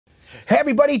Hey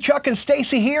everybody, Chuck and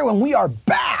Stacey here, and we are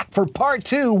back for part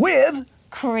 2 with...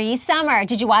 Cree Summer.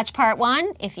 Did you watch part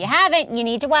 1? If you haven't, you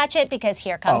need to watch it because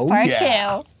here comes part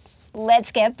 2.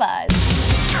 Let's get buzzed.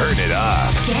 Turn it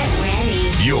up. Get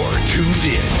ready. You're tuned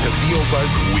in to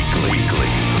VeoBuzz Weekly.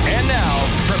 And now,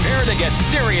 prepare to get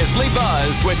seriously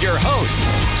buzzed with your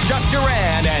hosts, Chuck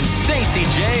Duran and Stacey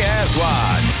J.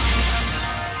 Aswad.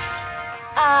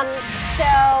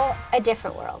 So, A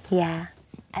Different World. Yeah.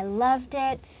 I loved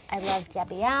it. I loved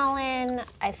Debbie Allen.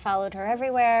 I followed her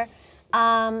everywhere.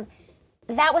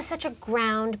 That was such a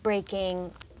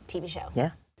groundbreaking TV show.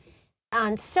 Yeah.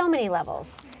 On so many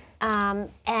levels. And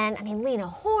I mean, Lena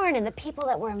Horne and the people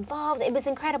that were involved, it was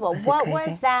incredible. What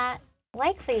was that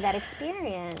like for you, that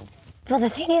experience? Well, the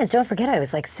thing is, don't forget I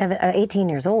was like 18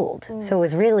 years old. So it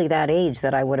was really that age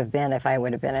that I would have been if I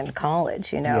would have been in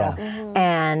college, you know? Yeah.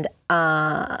 And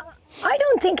I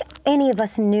don't think any of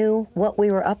us knew what we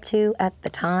were up to at the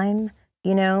time,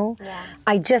 you know? Yeah.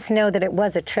 I just know that it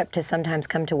was a trip to sometimes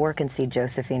come to work and see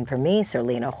Josephine Permise or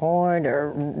Lena Horne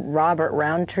or Robert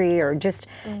Roundtree or just,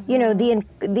 you know,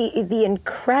 the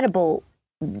incredible,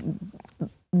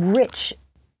 rich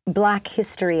Black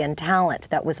history and talent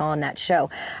that was on that show.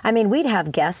 I mean, we'd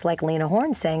have guests like Lena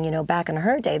Horne saying, you know, back in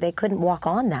her day, they couldn't walk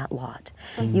on that lot.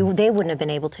 They wouldn't have been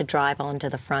able to drive onto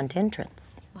the front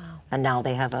entrance. Wow. And now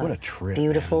they have a trip,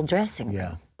 beautiful dressing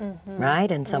room.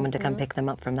 Right? And someone to come pick them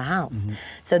up from the house.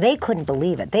 So they couldn't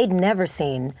believe it. They'd never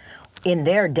seen in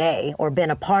their day or been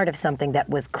a part of something that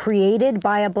was created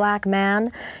by a Black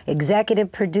man,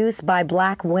 executive produced by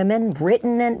Black women,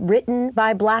 written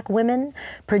by Black women,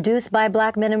 produced by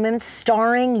Black men and women,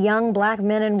 starring young Black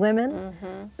men and women.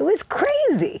 It was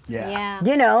crazy. Yeah.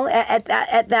 You know, at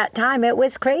that time it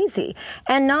was crazy.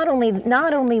 And not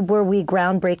only were we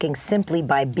groundbreaking simply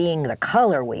by being the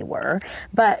color we were,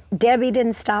 but Debbie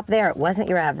didn't stop there. It wasn't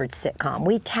your average sitcom.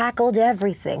 We tackled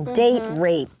everything. Date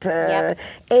rape,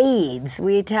 AIDS.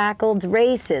 We tackled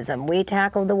racism. We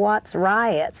tackled the Watts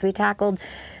riots. We tackled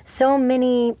so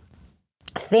many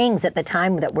things at the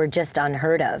time that were just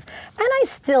unheard of. And I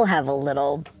still have a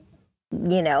little,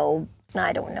 you know,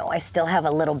 I don't know, I still have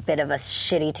a little bit of a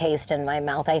shitty taste in my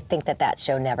mouth. I think that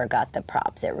show never got the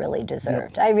props it really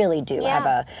deserved. I really do have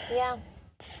a...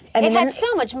 I mean, it had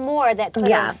so much more that could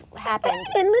have happened.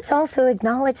 And let's also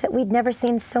acknowledge that we'd never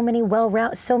seen so many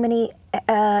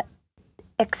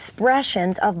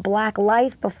expressions of Black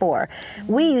life before.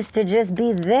 We used to just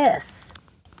be this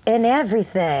in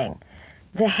everything.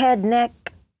 The head,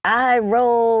 neck, eye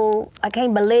roll, I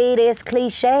can't believe this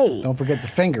cliche. Don't forget the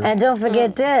finger. And don't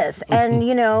forget this. And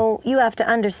you know, you have to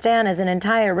understand as an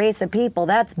entire race of people,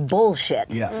 that's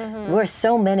bullshit. We're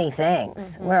so many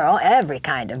things. We're all, every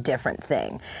kind of different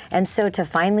thing. And so to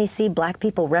finally see Black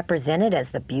people represented as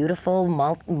the beautiful,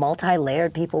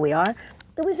 multi-layered people we are,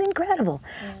 it was incredible.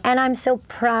 And I'm so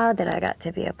proud that I got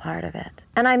to be a part of it.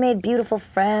 And I made beautiful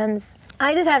friends.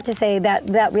 I just have to say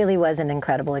that really was an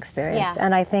incredible experience.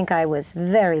 And I think I was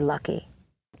very lucky.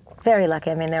 Very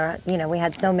lucky. I mean, there were, you know, we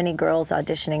had so many girls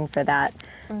auditioning for that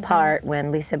part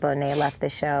when Lisa Bonet left the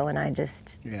show, and I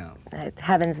just,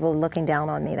 heavens were looking down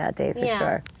on me that day for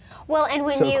sure. Well, and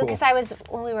when So because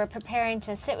when we were preparing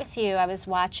to sit with you, I was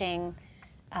watching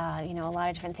you know, a lot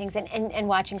of different things and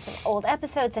watching some old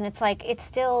episodes, and it's like, it's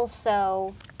still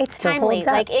so timely. Holds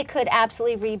up. Like, it could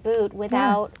absolutely reboot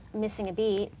without missing a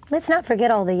beat. Let's not forget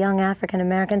all the young African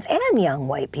Americans and young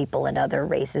white people and other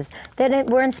races that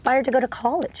were inspired to go to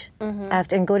college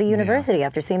after and go to university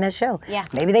after seeing that show.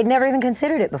 Maybe they'd never even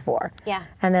considered it before.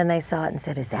 And then they saw it and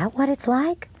said, is that what it's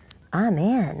like? I'm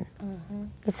in.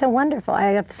 It's so wonderful. I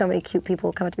have so many cute people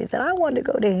who come up to me and said, I want to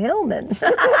go to Hillman. It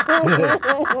was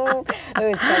so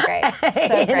great.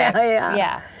 So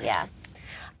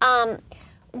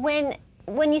great.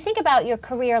 When you think about your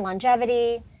career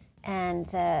longevity and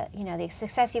the, you know, the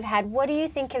success you've had, what do you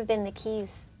think have been the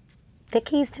keys? The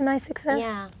keys to my success?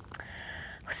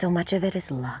 So much of it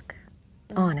is luck.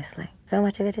 Honestly, so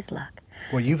much of it is luck.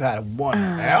 Well, you've had one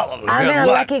hell of a I've good been a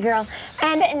luck. lucky girl.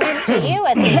 And sitting next to you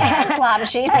at the slot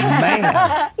machine.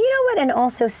 Man. You know what? And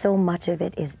also so much of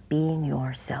it is being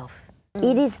yourself.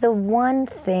 It is the one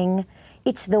thing,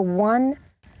 it's the one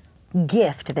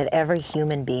gift that every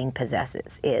human being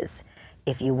possesses is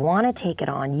if you want to take it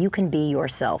on, you can be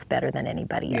yourself better than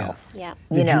anybody else. Yeah.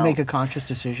 Did you make a conscious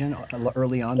decision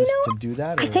early on to do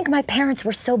that? Or? I think my parents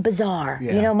were so bizarre.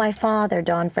 Yeah. You know, my father,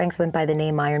 Don Franks, went by the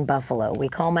name Iron Buffalo. We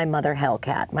call my mother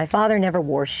Hellcat. My father never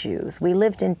wore shoes. We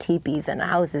lived in teepees and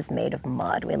houses made of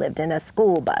mud. We lived in a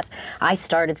school bus. I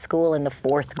started school in the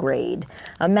 4th grade.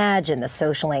 Imagine the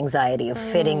social anxiety of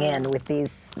fitting in with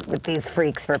these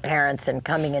freaks for parents and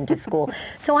coming into school.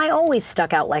 So I always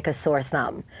stuck out like a sore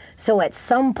thumb. So at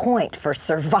some point for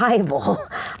survival,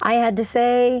 I had to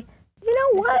say,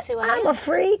 you know what? I'm a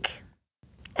freak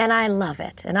and I love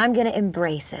it and I'm going to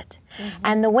embrace it.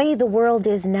 And the way the world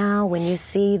is now, when you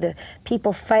see the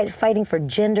people fighting for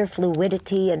gender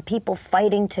fluidity and people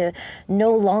fighting to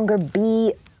no longer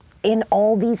be in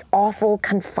all these awful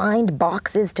confined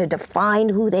boxes to define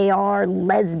who they are,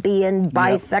 lesbian,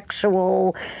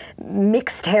 bisexual,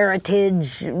 mixed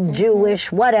heritage,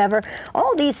 Jewish, whatever.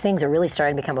 All these things are really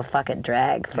starting to become a fucking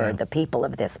drag for the people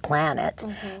of this planet.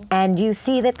 And you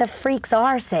see that the freaks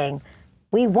are saying,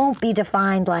 we won't be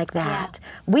defined like that.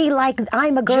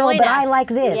 I'm a girl, but I like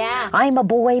this. I'm a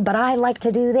boy, but I like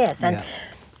to do this. And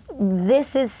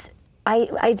this is,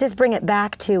 I just bring it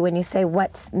back to when you say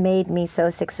what's made me so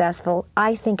successful,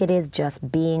 I think it is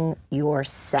just being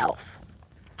yourself.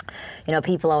 You know,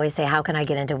 people always say, how can I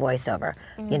get into voiceover?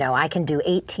 You know, I can do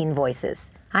 18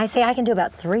 voices. I say I can do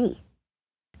about 3,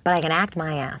 but I can act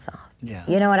my ass off.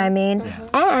 You know what I mean?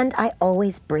 And I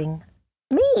always bring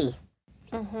me.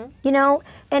 You know,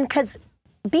 and because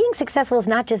being successful is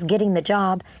not just getting the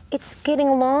job, it's getting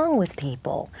along with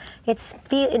people. It's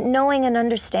knowing and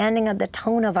understanding of the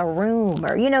tone of a room,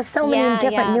 or, you know, so many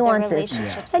different nuances.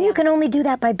 And you can only do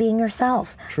that by being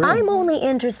yourself. I'm only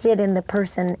interested in the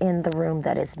person in the room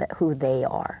that is who they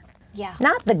are.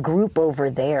 Not the group over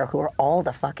there who are all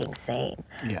the fucking same.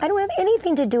 I don't have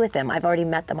anything to do with them. I've already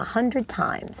met them 100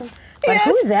 times. But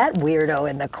who's that weirdo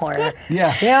in the corner? You know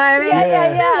what I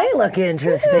mean? They look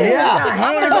interesting.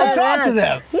 I'm going to go talk to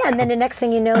them. And then the next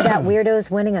thing you know, that weirdo's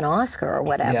winning an Oscar or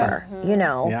whatever, you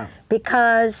know,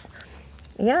 because,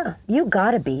 you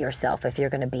got to be yourself if you're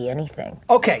going to be anything.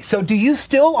 Okay, so do you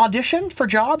still audition for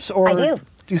jobs? Or I do.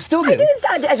 You still do? I do.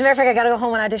 As a matter of fact, I got to go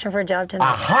home and audition for a job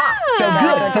tonight. So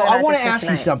good. So I want to ask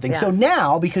you something. So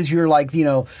now, because you're like, you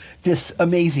know, this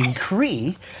amazing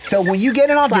Cree, so when you get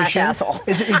an audition,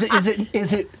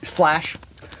 is it slash?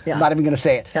 I'm not even going to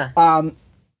say it.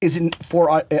 Is it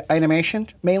for animation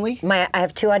mainly? I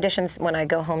have 2 auditions when I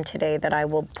go home today that I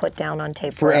will put down on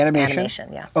tape for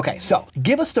animation. Yeah. Okay, so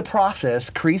give us the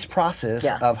process, Cree's process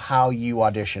of how you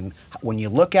audition. When you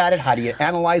look at it, how do you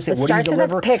analyze it? What do you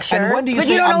deliver? With a picture, and when do you but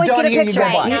say, you don't I'm always done get a here, picture. you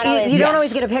go by? You don't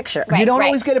always get a picture. You don't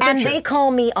always get a picture. And they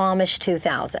call me Amish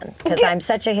 2000 because I'm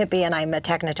such a hippie and I'm a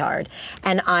technotard,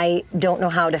 and I don't know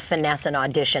how to finesse an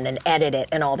audition and edit it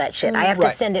and all that shit. I have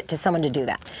to send it to someone to do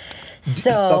that.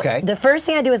 So the first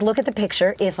thing I do is look at the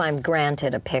picture, if I'm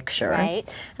granted a picture. And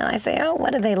I say, oh,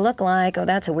 what do they look like? Oh,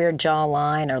 that's a weird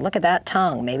jawline. Or look at that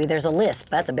tongue. Maybe there's a lisp.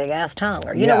 That's a big-ass tongue.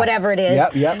 Or, you know, whatever it is.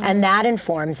 And that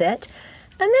informs it.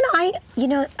 And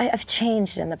then I've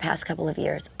changed in the past couple of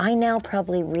years. I now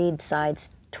probably read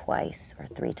sides twice or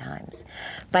 3 times.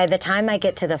 By the time I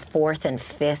get to the 4th and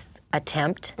 5th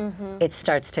attempt, it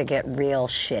starts to get real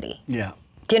shitty.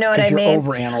 Do you know what I mean? You're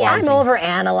overanalyzing. I'm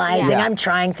overanalyzing. I'm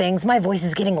trying things. My voice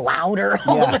is getting louder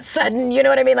all of a sudden. You know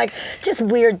what I mean? Like, just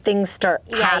weird things start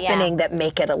happening that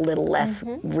make it a little less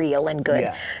real and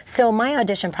good. So my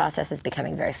audition process is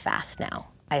becoming very fast now,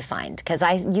 I find, because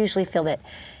I usually feel that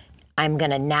I'm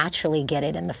going to naturally get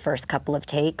it in the first couple of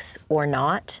takes or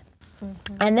not.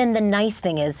 And then the nice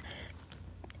thing is,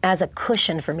 as a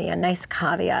cushion for me, a nice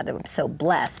caveat, I'm so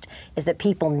blessed, is that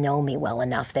people know me well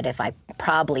enough that if I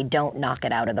probably don't knock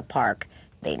it out of the park,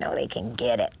 they know they can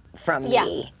get it from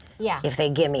me. If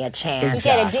they give me a chance.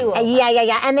 You get a do-over.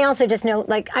 And they also just know,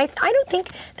 like, I don't think,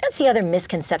 that's the other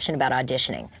misconception about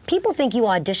auditioning. People think you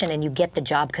audition and you get the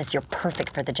job because you're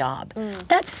perfect for the job.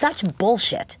 That's such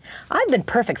bullshit. I've been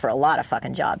perfect for a lot of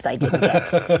fucking jobs I didn't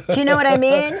get. Do you know what I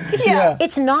mean?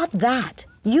 It's not that.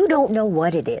 You don't know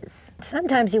what it is.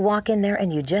 Sometimes you walk in there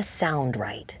and you just sound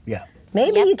right.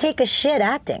 Maybe you take a shit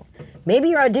acting. Maybe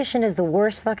your audition is the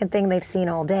worst fucking thing they've seen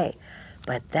all day.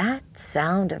 But that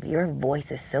sound of your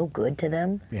voice is so good to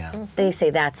them, they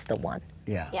say that's the one.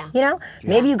 You know?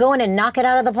 Maybe you go in and knock it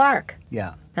out of the park.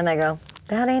 And they go,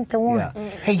 that ain't the one.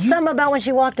 Hey, Something about when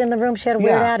she walked in the room, she had a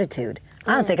weird attitude.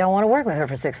 I don't think I want to work with her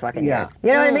for 6 fucking years.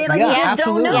 You know what I mean? Like, you just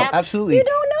don't know. Absolutely. You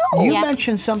don't know. You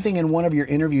mentioned something in one of your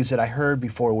interviews that I heard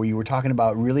before where you were talking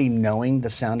about really knowing the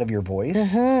sound of your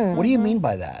voice. What do you mean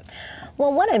by that?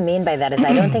 Well, what I mean by that is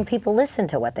I don't think people listen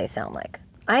to what they sound like.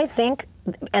 I think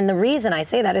and the reason I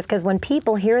say that is because when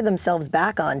people hear themselves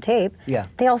back on tape,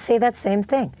 they all say that same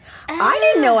thing. I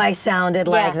didn't know I sounded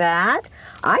like that.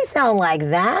 I sound like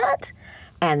that.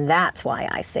 And that's why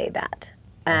I say that.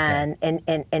 And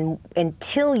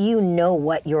until you know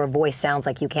what your voice sounds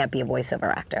like, you can't be a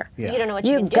voiceover actor. You don't know what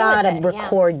you can do. You gotta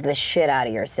record the shit out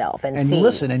of yourself and see.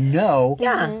 Listen and know.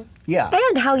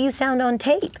 And how you sound on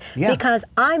tape. Because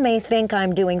I may think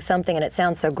I'm doing something and it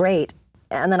sounds so great,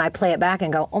 and then I play it back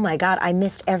and go, oh my God, I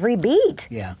missed every beat.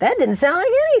 That didn't sound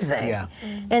like anything.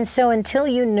 And so until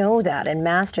you know that and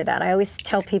master that, I always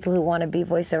tell people who want to be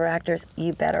voiceover actors,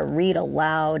 you better read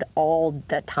aloud all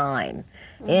the time.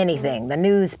 Anything, the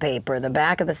newspaper, the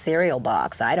back of the cereal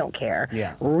box, I don't care.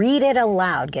 Read it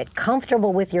aloud, get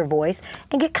comfortable with your voice,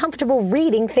 and get comfortable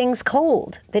reading things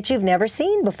cold that you've never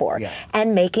seen before,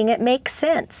 and making it make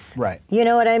sense. You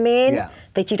know what I mean?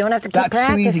 That you don't have to keep practicing.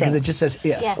 That's too easy because it just says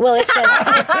if. Well, it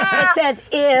says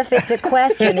if, it's a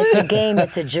question, it's a game,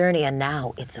 it's a journey, and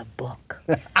now it's a book.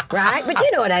 Right? But you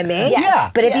know what I mean?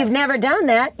 But if you've never done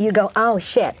that, you go, oh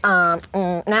shit, now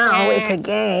it's a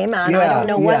game, and I don't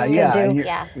know what to do.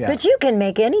 But you can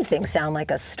make anything sound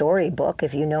like a storybook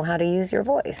if you know how to use your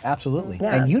voice. Absolutely.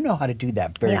 And you know how to do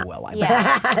that very well, I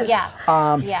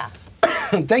bet.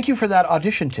 Thank you for that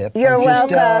audition tip. You're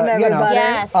welcome,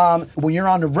 everybody. When you're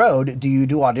on the road, do you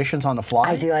do auditions on the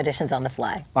fly? I do auditions on the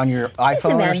fly. On your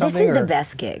iPhone or something? This is the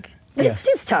best gig. Let's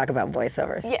just talk about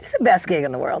voiceovers. It's the best gig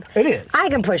in the world. It is. I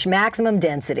can push maximum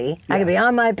density. I can be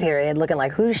on my period looking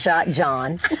like Who Shot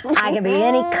John. I can be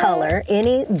any color,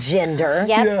 any gender.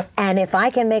 And if I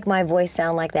can make my voice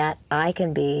sound like that, I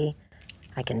can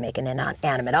make an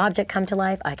inanimate object come to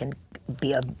life. I can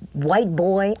be a white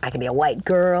boy. I can be a white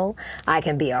girl. I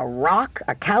can be a rock,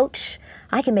 a couch.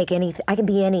 I can make anything. I can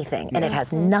be anything, and it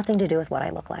has nothing to do with what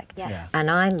I look like.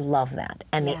 And I love that.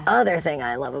 And the other thing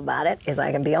I love about it is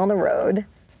I can be on the road,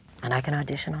 and I can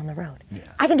audition on the road.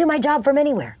 I can do my job from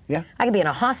anywhere. I can be in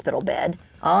a hospital bed.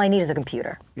 All I need is a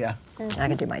computer. I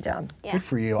can do my job. Good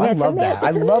for you. I love that.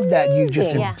 I love that you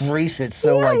just embrace it.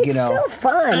 So like, you know. It's so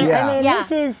fun. I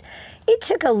mean, it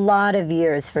took a lot of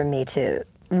years for me to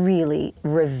really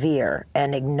revere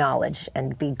and acknowledge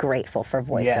and be grateful for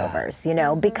voiceovers, you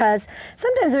know, because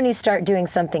sometimes when you start doing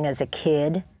something as a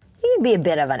kid, you can be a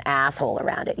bit of an asshole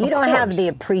around it. You don't have the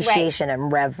appreciation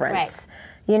and reverence.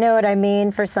 You know what I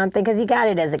mean, for something, because you got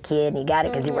it as a kid and you got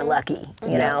it because you were lucky,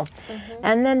 you know.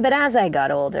 And then, but as I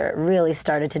got older, it really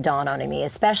started to dawn on me,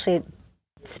 especially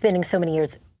spending so many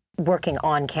years working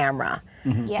on camera.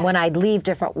 When I'd leave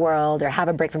Different World or have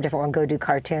a break from Different World and go do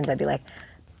cartoons, I'd be like,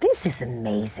 this is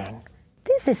amazing.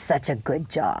 This is such a good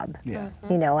job. You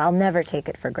know, I'll never take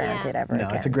it for granted ever again.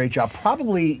 No, it's a great job.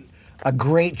 Probably a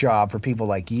great job for people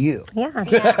like you.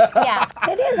 It is.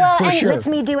 Well, and it lets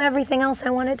me do everything else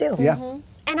I want to do.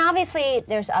 And obviously,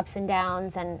 there's ups and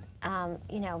downs, and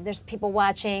you know, there's people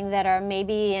watching that are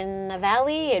maybe in a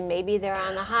valley, and maybe they're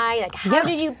on the high. Like, how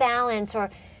did you balance, or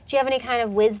do you have any kind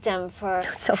of wisdom for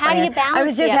how do you balance? I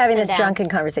was just having this drunken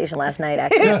conversation last night,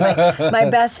 actually. My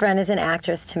best friend is an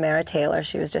actress, Tamara Taylor.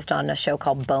 She was just on a show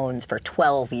called Bones for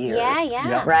 12 years.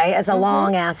 Right? It's a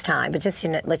long-ass time, but just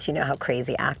to let you know how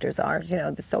crazy actors are. You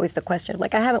know, there's always the question,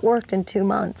 like, I haven't worked in 2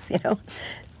 months, you know.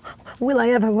 Will I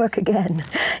ever work again?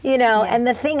 You know, and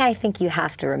the thing I think you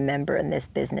have to remember in this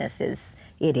business is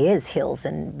it is hills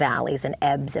and valleys and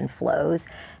ebbs and flows.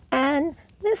 And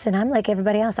listen, I'm like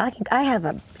everybody else. I have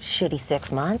a shitty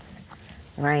 6 months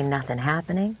where ain't nothing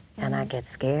happening, and I get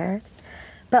scared.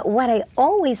 But what I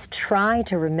always try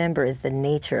to remember is the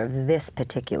nature of this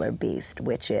particular beast,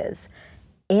 which is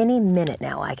any minute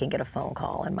now I can get a phone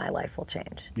call and my life will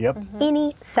change.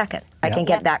 Any second I can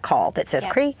get that call that says,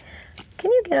 Cree,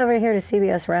 can you get over here to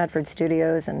CBS Radford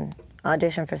Studios and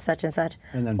audition for such and such?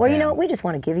 And then, or you know what, we just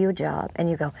want to give you a job. And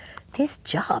you go, this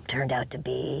job turned out to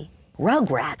be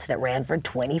Rugrats that ran for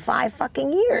 25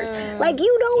 fucking years. Like,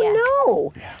 you don't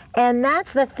know. And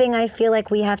that's the thing I feel like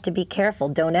we have to be careful.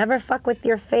 Don't ever fuck with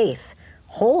your faith.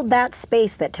 Hold that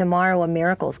space that tomorrow a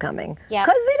miracle's coming.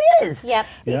 Because it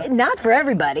is. Not for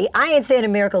everybody. I ain't saying a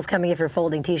miracle's coming if you're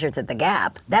folding t-shirts at the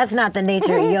Gap. That's not the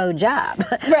nature of your job.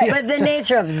 But the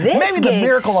nature of this maybe the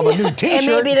miracle of a new t-shirt. It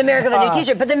may be the miracle of a new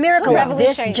t-shirt. But the miracle of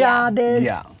this job is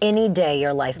any day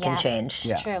your life can change.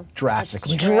 True.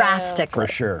 Drastically. Drastically.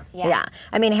 For sure.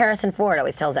 I mean, Harrison Ford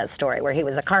always tells that story where he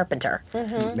was a carpenter.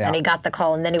 And he got the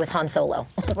call and then he was Han Solo.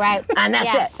 And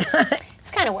that's it.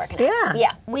 Kind of working out.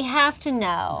 We have to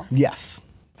know.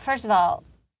 First of all,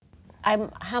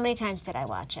 how many times did I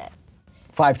watch it?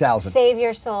 5,000. Save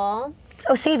Your Soul.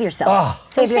 Oh, Save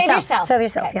Yourself. Save Yourself. Save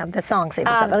Yourself. Okay. Yeah, the song Save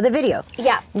Yourself. Oh, the video.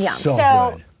 So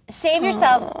good. Save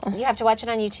Yourself. You have to watch it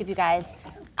on YouTube, you guys.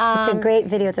 It's a great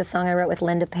video. It's a song I wrote with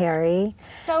Linda Perry.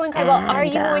 So incredible. Are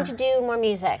you going to do more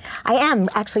music? I am.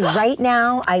 Actually, right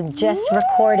now, I'm just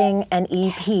recording an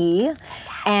EP.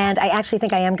 And I actually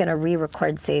think I am going to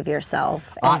re-record Save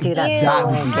Yourself and do that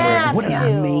song again. What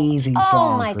an amazing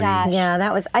song. Oh my gosh. Yeah,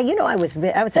 that was, I was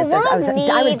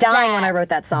dying when I wrote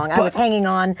that song. I was hanging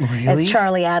on, as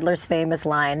Charlie Adler's famous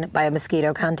line, by a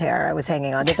mosquito conter. I was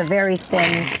hanging on. It's a very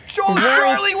thin,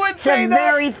 Charlie would say that.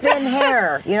 very thin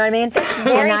hair. You know what I mean?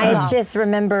 And I just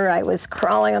remember I was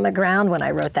crawling on the ground when I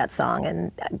wrote that song,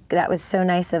 and that was so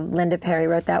nice of Linda Perry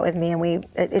wrote that with me, and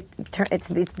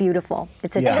it's beautiful.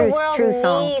 It's a true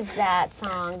song. Needs that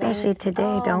song. Especially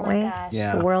today, don't we?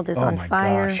 Yeah. The world is on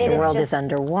fire. The world is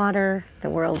underwater. The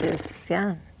world is,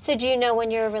 yeah. So do you know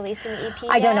when you're releasing the EP?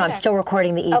 I don't know. I'm still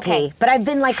recording the EP. But I've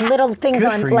been like little things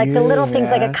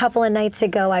like a couple of nights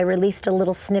ago, I released a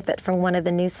little snippet from one of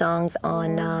the new songs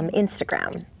on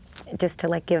Instagram, just to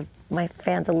like give my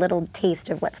fans a little taste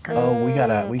of what's coming. Oh, we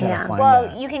gotta find that.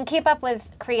 Well, you can keep up with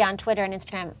Cree on Twitter and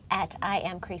Instagram at I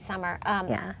am Cree Summer.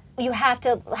 Yeah. You have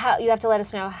to let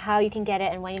us know how you can get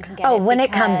it and when you can get it. Oh, when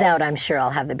it comes out, I'm sure I'll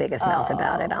have the biggest mouth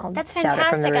about it. I'll shout it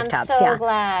from the rooftops. I'm so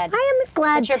glad. I am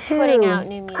glad that too. You're putting out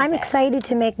new music. I'm excited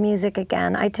to make music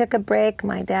again. I took a break.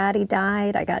 My daddy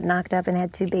died. I got knocked up and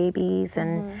had 2 babies,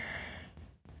 and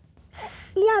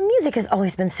yeah, music has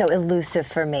always been so elusive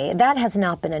for me. That has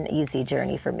not been an easy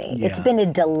journey for me. Yeah. It's been a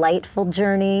delightful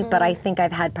journey, but I think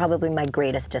I've had probably my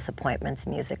greatest disappointments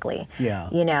musically. Yeah.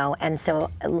 You know, and so,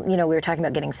 you know, we were talking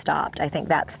about getting stopped. I think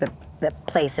that's the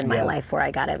place in my life where I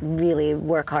got to really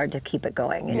work hard to keep it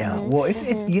going, you know? Well,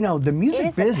 you know, the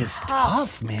music business is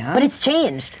tough, man. But it's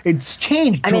changed. It's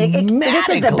changed dramatically. This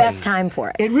is the best time for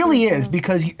it. It really is,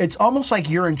 because it's almost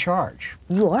like you're in charge.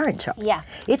 You are in charge. Yeah.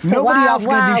 It's Nobody the else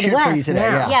wild gonna do shit West for you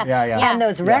today. now. Yeah. And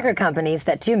those record companies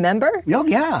that, do you remember? Oh,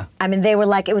 yeah. I mean, they were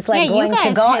like, it was like going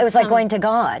to God. It was like going to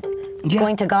God. Yeah.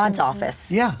 Going to God's office.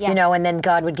 Yeah. You know, and then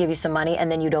God would give you some money,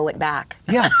 and then you'd owe it back.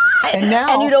 Yeah. And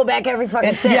now, and you'd owe back every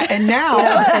fucking cent. Yeah, and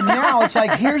now it's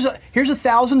like, here's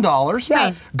 $1,000.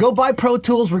 Right. Go buy Pro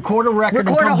Tools, record a record, Record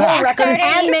and a come whole back. record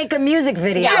and make a music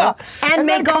video. Yeah. And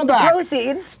make all the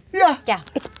proceeds. Yeah.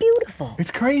 It's beautiful.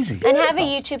 It's crazy. And have a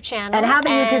YouTube channel. And have a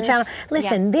YouTube channel.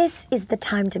 Listen, this is the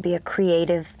time to be a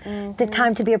creative, the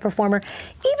time to be a performer.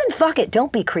 Even fuck it,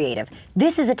 don't be creative.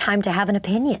 This is a time to have an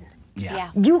opinion.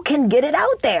 Yeah. You can get it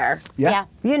out there. Yeah.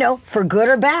 You know, for good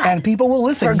or bad. And people will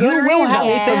listen. For good you or will evil. have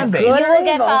a fan base. You will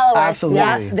get followers. Absolutely.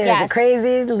 Yes, there's a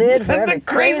crazy lid for every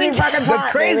crazy fucking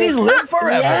pot. The crazies live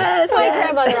forever. Yes. My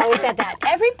grandmother always said that.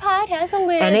 Every pot has a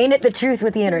lid. And ain't it the truth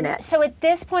with the internet? So at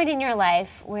this point in your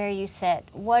life where you sit,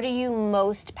 what are you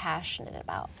most passionate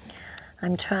about?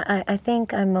 I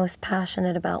think I'm most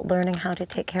passionate about learning how to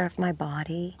take care of my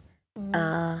body.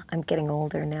 I'm getting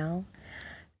older now.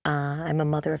 I'm a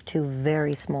mother of 2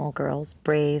 very small girls,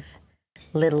 Brave,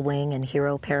 Little Wing, and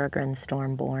Hero Peregrine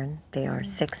Stormborn. They are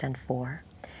 6 and 4.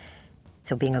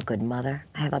 So being a good mother.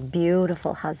 I have a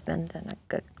beautiful husband and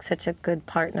such a good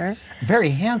partner. Very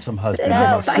handsome husband.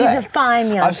 He's a fine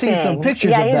young thing. I've seen some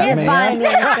pictures of that man. Yeah, he's a fine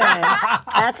young thing.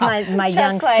 That's my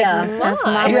young stuff. That's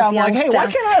mama's I'm young like, hey, stuff.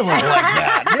 why can't I look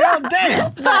like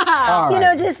that? Damn. You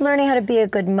know, just learning how to be a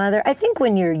good mother. I think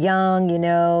when you're young, you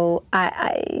know,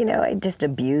 I just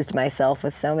abused myself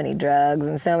with so many drugs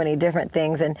and so many different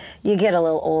things, and you get a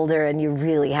little older and you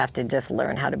really have to just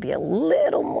learn how to be a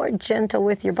little more gentle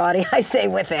with your body. I say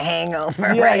with a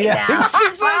hangover now.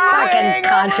 Fucking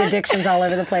contradictions all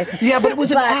over the place. Yeah, but it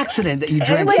was an accident that you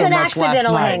drank so much last night. It was an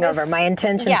accidental hangover. My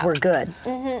intentions were good.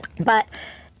 But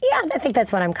yeah, I think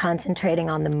that's what I'm concentrating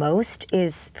on the most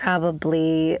is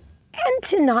probably, and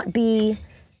to not be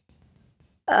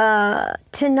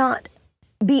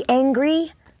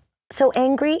angry. So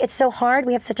angry. It's so hard.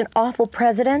 We have such an awful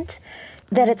president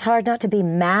that it's hard not to be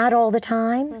mad all the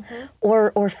time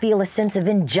or feel a sense of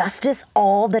injustice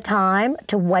all the time,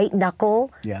 to white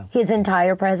knuckle his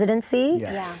entire presidency.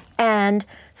 And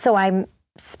so I'm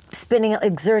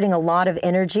exerting a lot of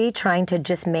energy trying to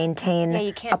just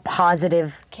maintain a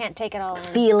positive can't take it all in.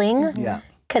 feeling.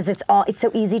 Because it's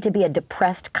so easy to be a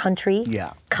depressed country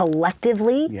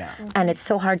collectively, and it's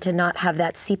so hard to not have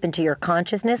that seep into your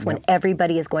consciousness when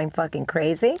everybody is going fucking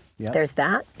crazy. There's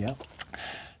that.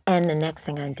 And the next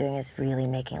thing I'm doing is really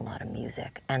making a lot of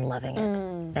music and loving it,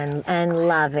 and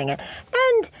loving it,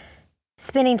 and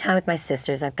spending time with my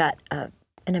sisters. I've got an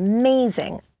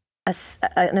amazing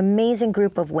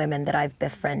group of women that I've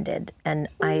befriended, and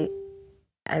I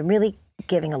really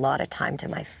giving a lot of time to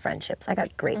my friendships. I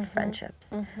got great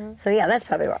friendships. So yeah, that's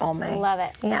probably where all my... Love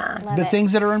it. Yeah. Love the it.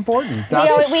 things that are important.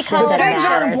 We call the it things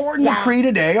that are matters. important to Cree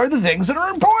today are the things that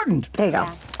are important. There you go.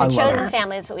 Yeah. I The love chosen it.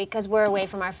 family, because we're away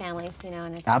from our families, you know.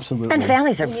 And it's, Absolutely. And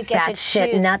families are You get to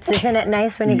batshit choose. nuts. Isn't it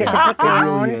nice when you get to pick your It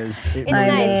own? really is. It It's really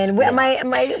nice.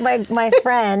 is. My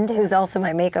friend, who's also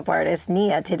my makeup artist,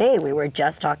 Nia, today we were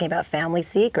just talking about family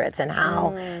secrets and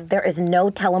how there is no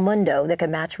Telemundo that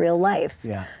can match real life.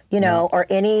 Yeah. You know, or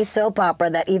any soap opera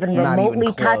that even Not even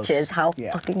remotely close. touches how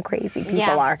Yeah. fucking crazy people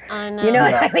Yeah, are. I know. You know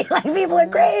what I mean? Like, people are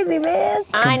crazy, man.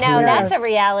 I know, that's a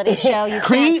reality show. You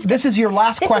Cree, can't... this is your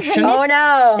last This is question. the Oh,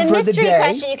 no. The For the mystery day.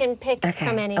 question you can pick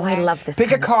from Oh, anywhere. I love this. Pick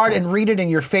a kind of card stuff. and read it in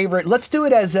your favorite. Let's do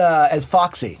it as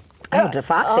Foxy. Oh,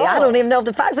 DeFoxy. I don't even know if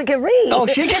DeFoxy can read. Oh,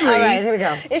 she can read. All right, here we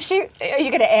go. Are you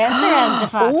going to answer as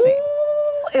DeFoxy?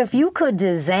 Ooh, if you could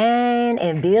design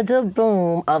and build a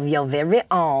room of your very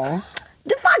own,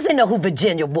 DeFoxy know who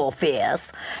Virginia Woolf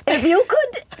is. If you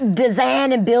could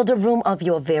design and build a room of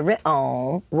your very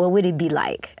own, what would it be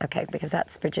like? Okay, because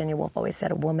that's Virginia Woolf always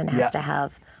said, a woman has to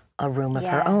have a room of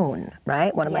her own,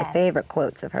 right? One of my favorite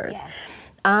quotes of hers.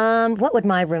 Yes. What would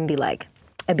my room be like?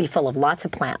 It'd be full of lots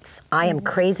of plants. I am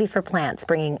crazy for plants,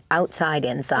 bringing outside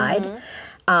inside.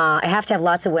 I have to have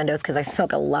lots of windows because I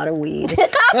smoke a lot of weed.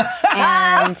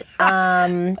 And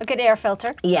A good air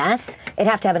filter. yes, it'd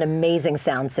have to have an amazing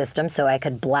sound system so I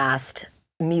could blast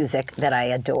music that I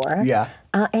adore. Yeah.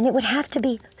 And it would have to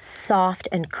be soft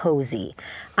and cozy.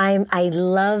 I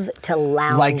love to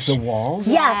lounge. Like the walls?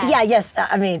 Yes.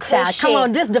 I mean, Chad, come Cushy.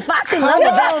 on, just DeFoxy love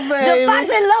on, baby.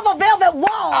 DeFoxy love a velvet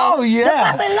wall. Oh,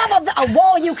 yeah. DeFoxy love a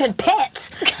wall you can pet.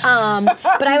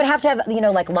 But I would have to have,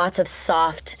 like lots of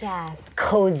soft,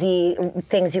 cozy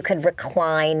things you could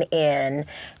recline in,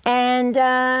 and.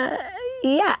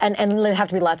 And it'd have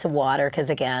to be lots of water because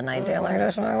again, I do like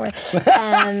to smoke.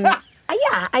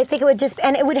 Yeah, I think it would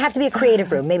and it would have to be a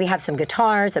creative room. Maybe have some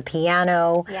guitars, a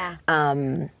piano,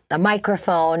 a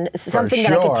microphone, something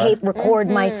that I could record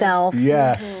myself.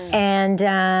 Yes. And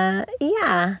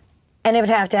and it would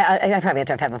have to. I'd probably have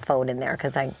to have a phone in there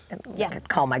because I could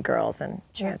call my girls and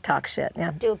talk shit.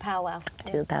 Yeah. Do a powwow.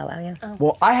 Do a powwow. Yeah.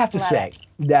 Well, I have to say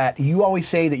that you always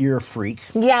say that you're a freak.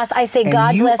 Yes, I say And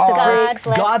God you bless the are- freaks.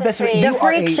 God bless the freaks. The You are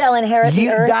freak a- shall inherit the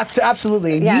earth. That's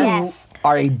absolutely. And you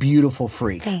are a beautiful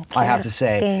freak. Thank I you. have to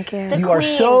say. Thank you. The You are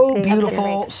queen. so Thank you.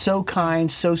 beautiful, so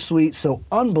kind, so sweet, so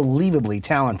unbelievably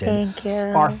talented. Thank you.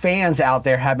 Our fans out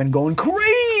there have been going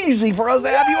crazy for us to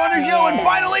have you on the show, and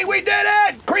finally we did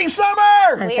it! Cree Summer!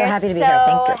 I'm We so are happy to be so here.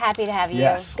 Thank you. happy to have you.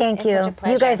 Yes. Thank It's you. such a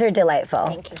pleasure. You guys are delightful.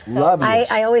 Thank you so Love much.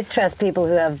 you. I always trust people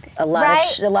who have a lot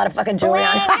of fucking jewelry Bling.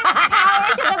 on.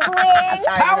 Power to the bling.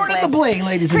 Power to the bling,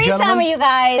 ladies and Cree gentlemen. Summer, you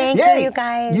guys. Thank Yay. you, you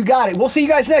guys. You got it. We'll see you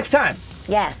guys next time.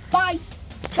 Yes. Bye.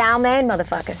 Chow mein,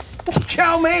 motherfuckers.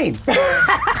 Chow mein.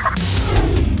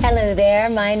 Hello there.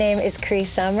 My name is Cree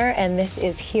Summer, and this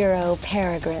is Hero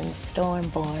Peregrine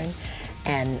Stormborn,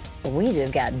 and we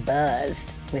just got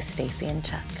buzzed with Stacey and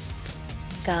Chuck.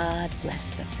 God bless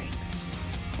the freaks.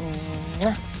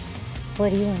 Mwah.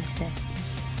 What do you want to say?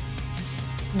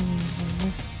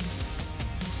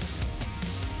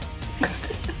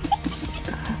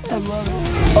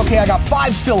 Okay, I got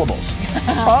 5 syllables.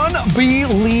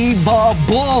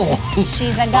 Unbelievable.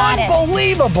 She's a goddess.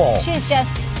 Unbelievable. She's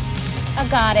just a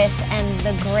goddess and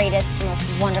the greatest, most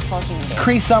wonderful human being.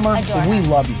 Cree Summer, Adore we her.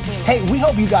 love you. Hey, we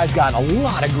hope you guys got a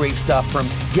lot of great stuff from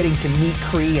getting to meet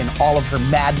Cree and all of her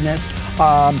madness.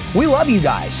 We love you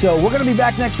guys. So we're going to be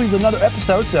back next week with another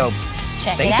episode. So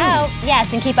Check stay it tuned. out.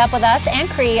 Yes, and keep up with us and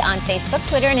Cree on Facebook,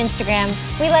 Twitter, and Instagram.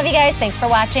 We love you guys. Thanks for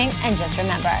watching. And just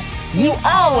remember, you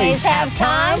always have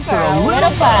time for a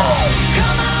little buzz.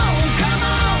 Come on, come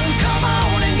on, come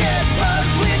on and get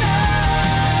buzzed with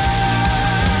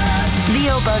us.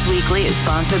 VO Buzz Weekly is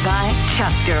sponsored by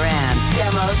Chuck Duran's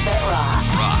Demos That Rock.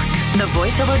 The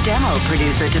voiceover demo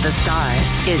producer to the stars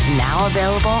is now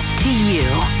available to you.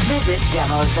 Visit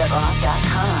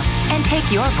demosthatrock.com and take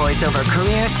your voiceover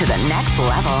career to the next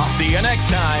level. See you next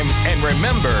time. And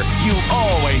remember, you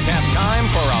always have time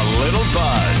for a little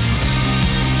buzz.